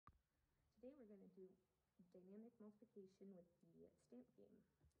do dynamic multiplication with the stamp game.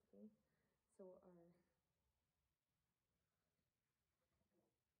 Okay, so our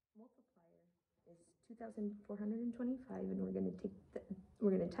multiplier is 2,425, and we're going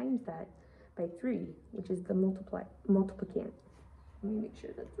to times that by 3, which is the multiplicand. Let me make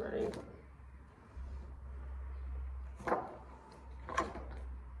sure that's right.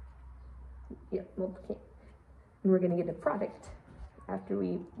 Yep, multiplicand. And we're going to get a product after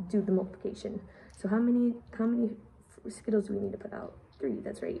we do the multiplication. So how many Skittles do we need to put out? 3,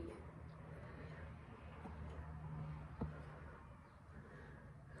 that's right.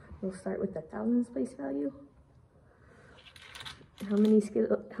 We'll start with the thousands place value. How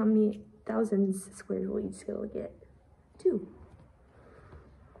many thousands squares will each Skittle get? 2.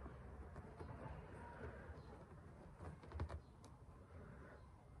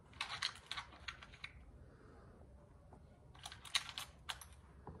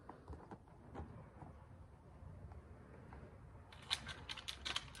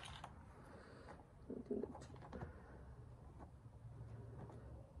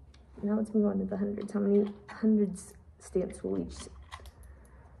 Now let's move on to the hundreds. How many hundreds stamps will each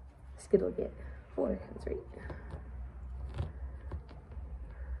Skittle get? 4, that's right.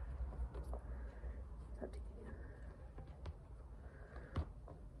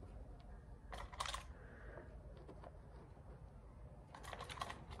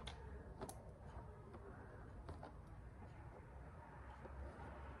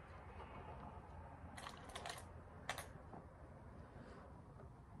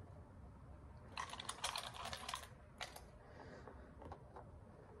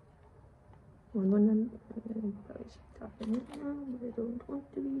 Probably should talk in it now, but I don't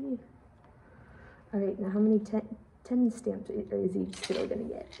want to be. Alright, now how many 10 stamps is each Skittle gonna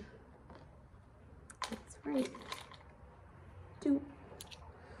get? That's right. 2.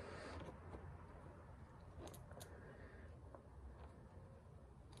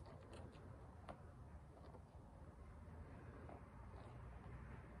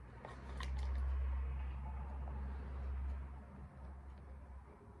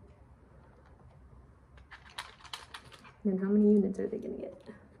 Then how many units are they going to get?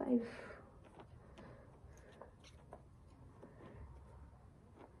 5.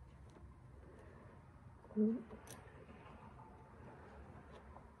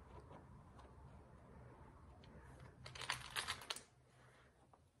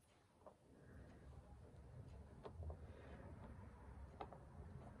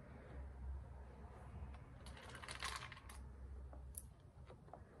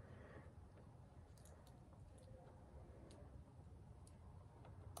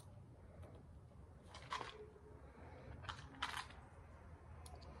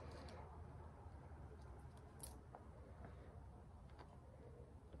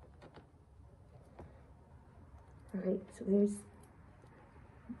 Alright,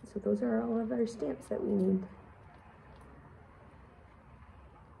 so those are all of our stamps that we need.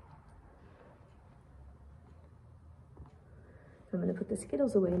 I'm going to put the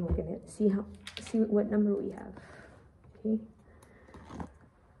Skittles away and we're going to see what number we have. Okay.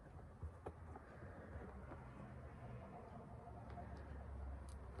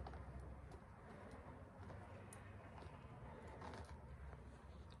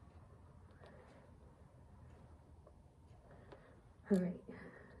 All right.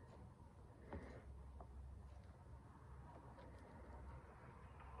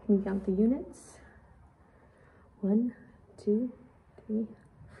 Can you count the units? 1, 2, 3,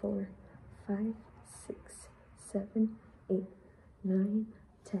 4, 5, 6, 7, 8, 9,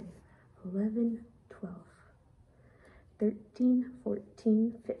 10, 11, 12, 13,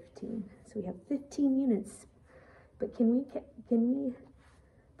 14, 15. So we have 15 units. But can we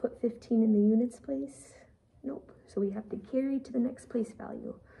put 15 in the units place? Nope. So we have to carry to the next place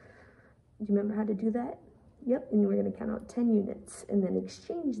value. Do you remember how to do that? Yep, and we're going to count out 10 units and then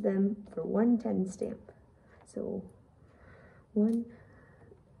exchange them for 1 10 stamp. So 1,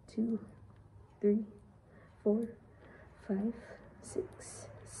 2, 3, 4, 5, 6,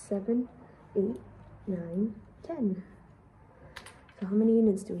 7, 8, 9, 10. So how many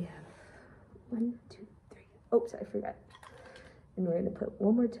units do we have? 1, 2, 3. Oops, I forgot. And we're going to put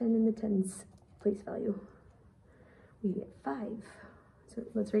 1 more 10 in the 10's place value. We get 5. So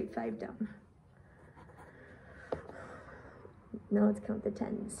let's write 5 down. Now let's count the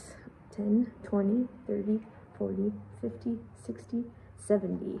 10s. 10, 20, 30, 40, 50, 60,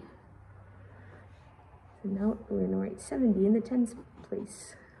 70. So now we're going to write 70 in the 10s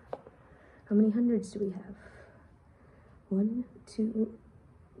place. How many hundreds do we have? 1, 2,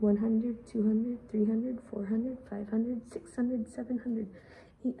 100, 200, 300, 400, 500, 600, 700,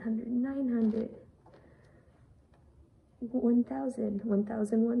 800, 900, 1,000,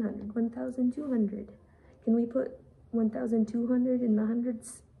 1,100, 1,200. Can we put 1,200 in the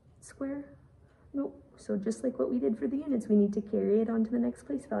hundreds square? Nope. So just like what we did for the units, we need to carry it on to the next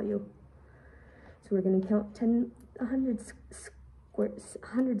place value. So we're going to count 100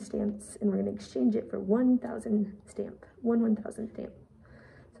 stamps, and we're going to exchange it for 1,000 stamp. 1,000 stamp.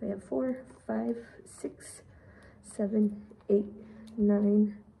 So I have 4, 5, 6, 7, 8,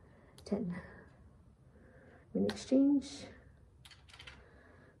 9, 10. I'm going to exchange.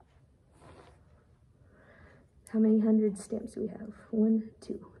 How many hundred stamps do we have? 1,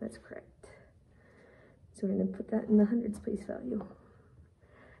 2. That's correct. So we're going to put that in the hundreds place value.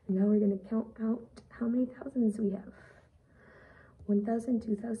 And now we're going to count out how many thousands we have. 1,000,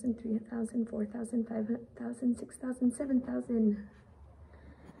 2,000, 3,000, 4,000, 5,000, 6,000, 7,000.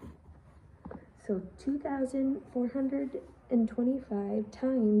 So 2,425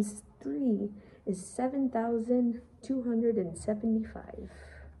 times 3 is 7,275.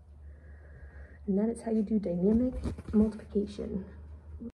 And that is how you do dynamic multiplication.